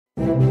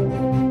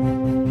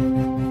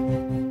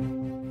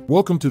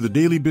Welcome to the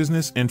Daily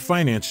Business and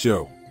Finance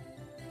Show.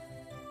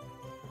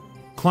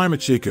 Climate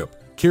shakeup.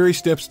 Kerry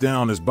steps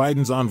down as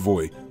Biden's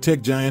envoy.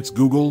 Tech giants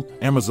Google,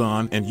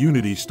 Amazon, and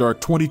Unity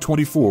start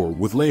 2024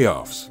 with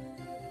layoffs.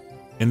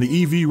 In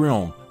the EV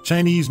realm,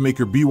 Chinese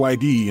maker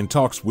BYD in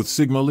talks with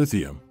Sigma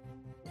Lithium.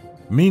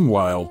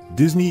 Meanwhile,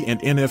 Disney and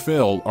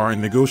NFL are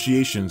in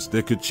negotiations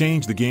that could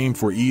change the game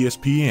for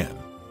ESPN.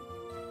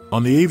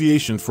 On the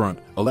aviation front,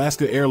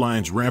 Alaska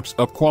Airlines ramps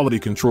up quality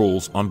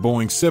controls on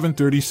Boeing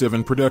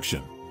 737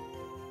 production.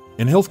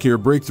 In healthcare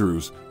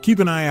breakthroughs, keep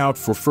an eye out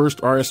for first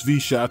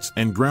RSV shots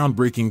and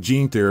groundbreaking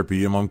gene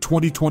therapy among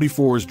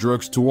 2024's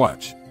drugs to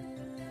watch.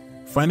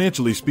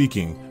 Financially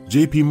speaking,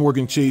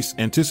 JP Chase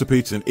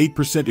anticipates an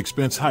 8%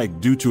 expense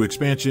hike due to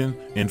expansion,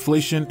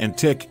 inflation, and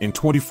tech in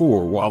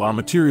 24, while our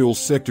materials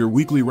sector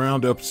weekly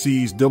roundup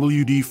sees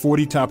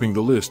WD-40 topping the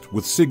list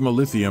with Sigma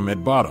Lithium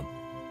at bottom.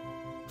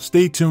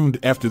 Stay tuned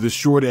after this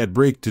short ad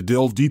break to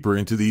delve deeper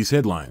into these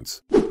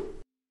headlines.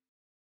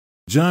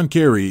 John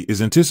Kerry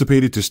is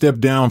anticipated to step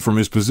down from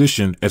his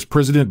position as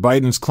President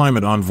Biden's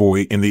climate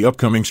envoy in the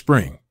upcoming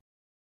spring.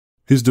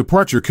 His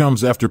departure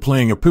comes after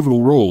playing a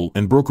pivotal role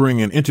in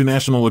brokering an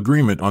international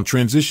agreement on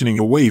transitioning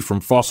away from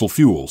fossil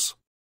fuels.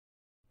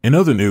 In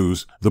other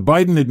news, the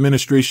Biden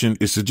administration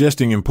is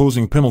suggesting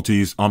imposing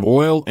penalties on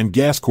oil and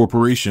gas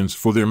corporations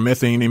for their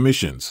methane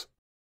emissions.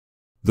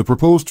 The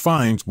proposed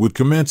fines would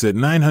commence at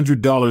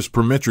 $900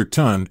 per metric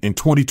ton in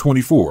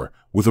 2024,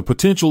 with a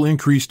potential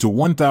increase to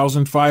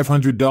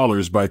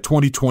 $1,500 by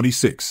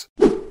 2026.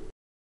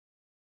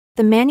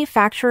 The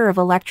manufacturer of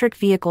electric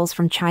vehicles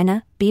from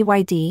China,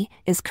 BYD,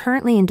 is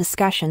currently in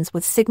discussions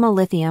with Sigma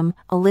Lithium,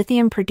 a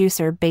lithium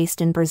producer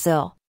based in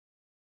Brazil.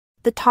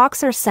 The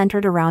talks are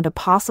centered around a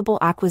possible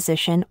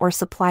acquisition or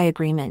supply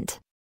agreement.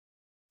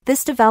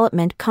 This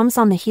development comes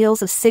on the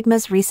heels of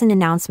Sigma's recent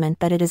announcement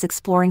that it is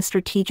exploring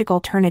strategic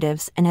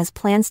alternatives and has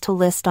plans to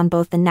list on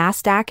both the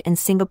Nasdaq and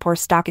Singapore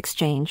Stock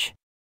Exchange.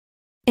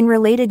 In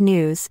related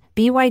news,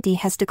 BYD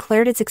has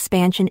declared its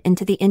expansion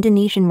into the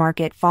Indonesian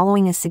market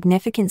following a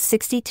significant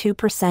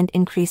 62%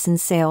 increase in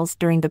sales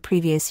during the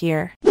previous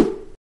year.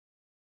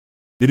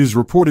 It is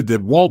reported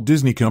that Walt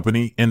Disney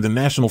Company and the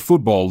National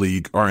Football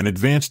League are in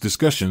advanced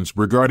discussions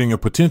regarding a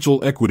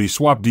potential equity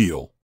swap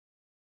deal.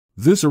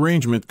 This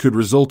arrangement could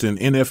result in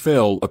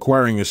NFL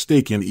acquiring a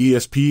stake in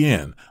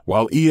ESPN,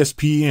 while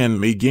ESPN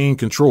may gain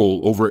control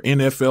over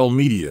NFL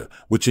media,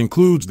 which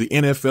includes the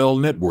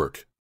NFL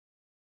Network.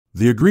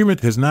 The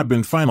agreement has not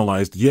been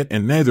finalized yet,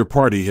 and neither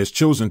party has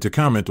chosen to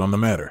comment on the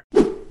matter.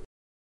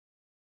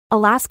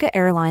 Alaska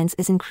Airlines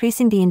is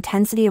increasing the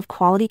intensity of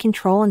quality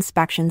control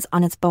inspections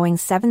on its Boeing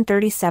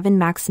 737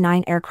 MAX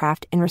 9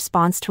 aircraft in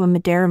response to a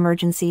mid-air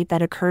emergency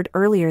that occurred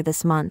earlier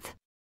this month.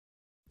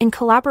 In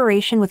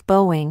collaboration with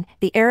Boeing,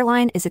 the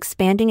airline is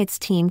expanding its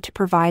team to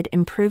provide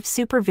improved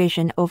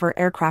supervision over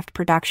aircraft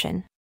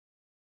production.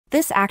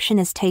 This action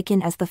is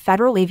taken as the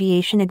Federal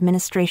Aviation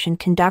Administration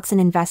conducts an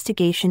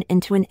investigation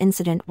into an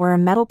incident where a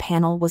metal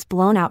panel was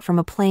blown out from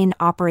a plane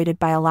operated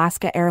by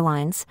Alaska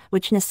Airlines,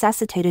 which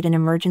necessitated an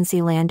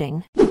emergency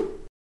landing.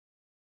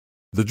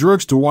 The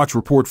Drugs to Watch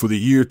report for the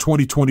year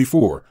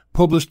 2024,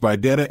 published by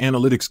data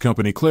analytics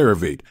company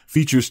Clarivate,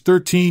 features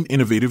 13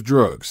 innovative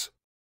drugs.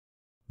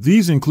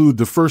 These include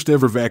the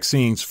first-ever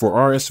vaccines for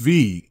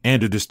RSV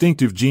and a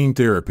distinctive gene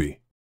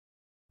therapy.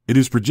 It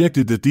is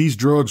projected that these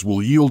drugs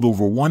will yield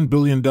over $1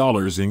 billion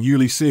in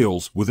yearly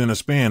sales within a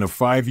span of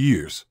 5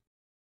 years.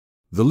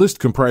 The list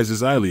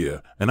comprises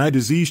Eylea, an eye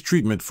disease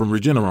treatment from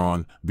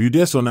Regeneron,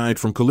 budesonide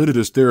from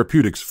Calliditas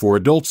Therapeutics for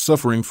adults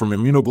suffering from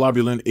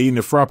immunoglobulin A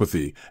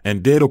nephropathy,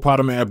 and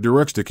datopotamab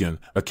deruxtecan,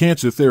 a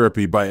cancer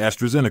therapy by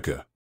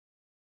AstraZeneca.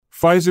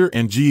 Pfizer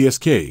and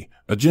GSK,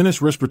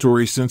 Agenus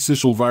respiratory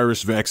syncytial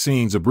virus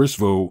vaccines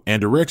Abrysvo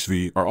and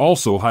Arexvy are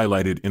also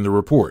highlighted in the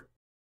report.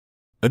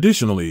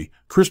 Additionally,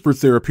 CRISPR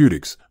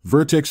Therapeutics,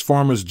 Vertex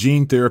Pharma's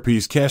gene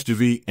therapies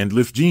Casgevy and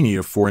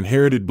Lyfgenia for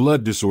inherited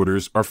blood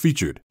disorders are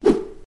featured.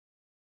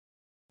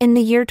 In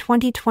the year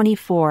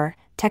 2024,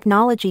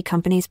 technology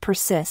companies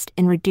persist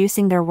in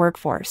reducing their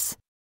workforce.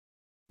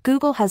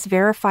 Google has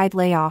verified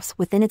layoffs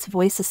within its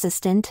voice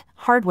assistant,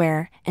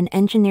 hardware, and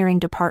engineering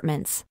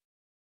departments.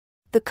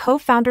 The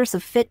co-founders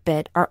of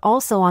Fitbit are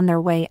also on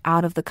their way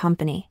out of the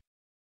company.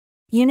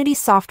 Unity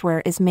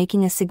Software is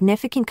making a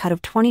significant cut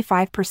of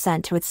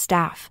 25% to its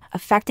staff,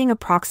 affecting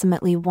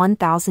approximately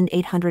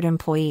 1,800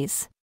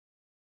 employees.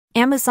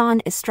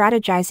 Amazon is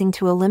strategizing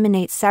to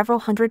eliminate several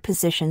hundred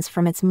positions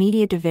from its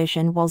media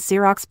division, while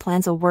Xerox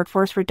plans a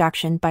workforce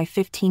reduction by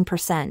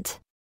 15%.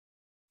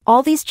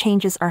 All these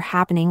changes are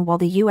happening while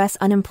the U.S.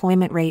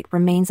 unemployment rate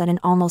remains at an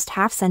almost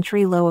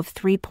half-century low of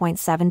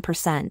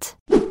 3.7%.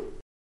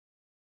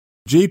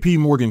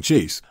 JP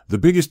Chase, the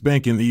biggest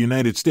bank in the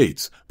United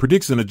States,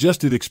 predicts an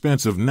adjusted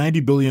expense of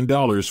 $90 billion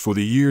for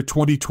the year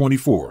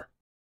 2024.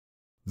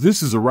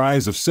 This is a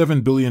rise of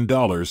 $7 billion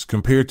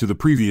compared to the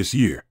previous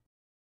year.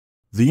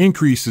 The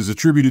increase is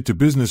attributed to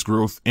business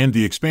growth and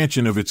the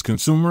expansion of its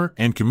consumer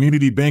and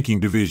community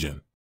banking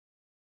division.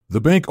 The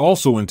bank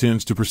also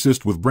intends to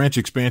persist with branch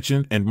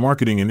expansion and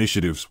marketing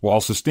initiatives while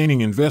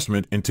sustaining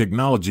investment in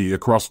technology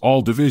across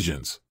all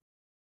divisions.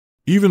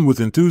 Even with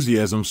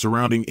enthusiasm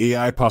surrounding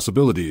AI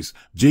possibilities,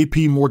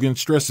 J.P. Morgan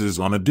stresses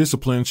on a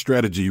disciplined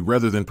strategy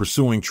rather than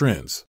pursuing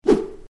trends.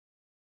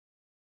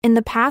 In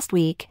the past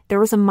week, there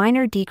was a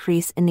minor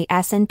decrease in the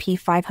S&P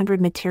 500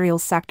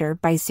 materials sector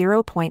by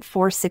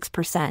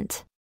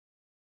 0.46%.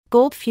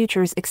 Gold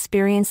futures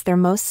experienced their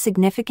most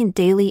significant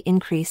daily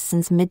increase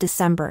since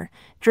mid-December,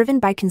 driven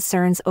by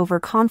concerns over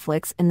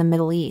conflicts in the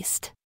Middle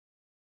East.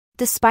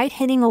 Despite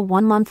hitting a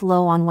one-month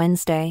low on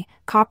Wednesday,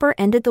 copper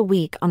ended the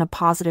week on a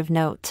positive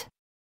note.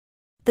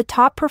 The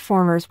top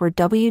performers were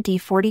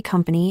WD-40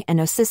 Company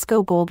and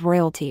Osisko Gold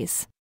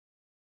Royalties.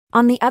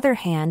 On the other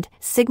hand,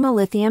 Sigma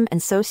Lithium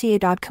and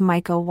Sociedad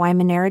Química y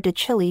Minera de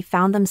Chile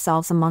found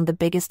themselves among the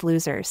biggest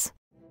losers.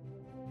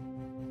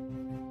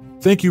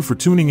 Thank you for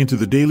tuning into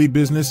the Daily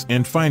Business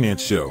and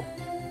Finance Show.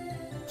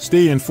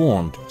 Stay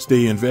informed,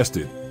 stay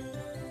invested.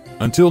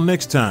 Until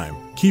next time,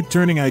 keep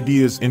turning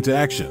ideas into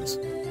actions.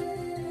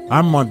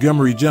 I'm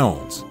Montgomery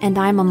Jones. And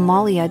I'm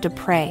Amalia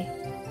Dupre.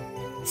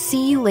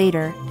 See you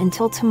later,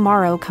 until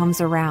tomorrow comes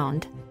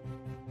around.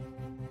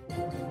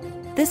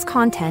 This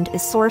content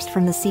is sourced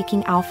from the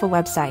Seeking Alpha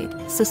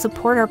website, so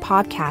support our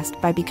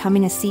podcast by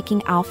becoming a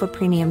Seeking Alpha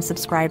Premium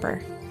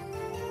subscriber.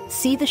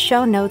 See the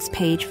show notes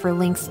page for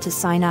links to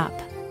sign up.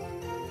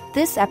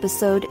 This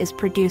episode is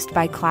produced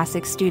by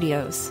Classic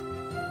Studios.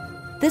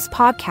 This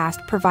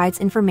podcast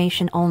provides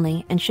information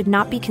only and should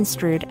not be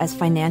construed as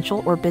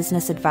financial or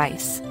business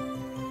advice.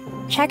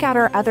 Check out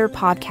our other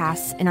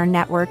podcasts in our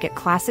network at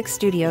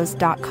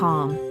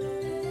classicstudios.com.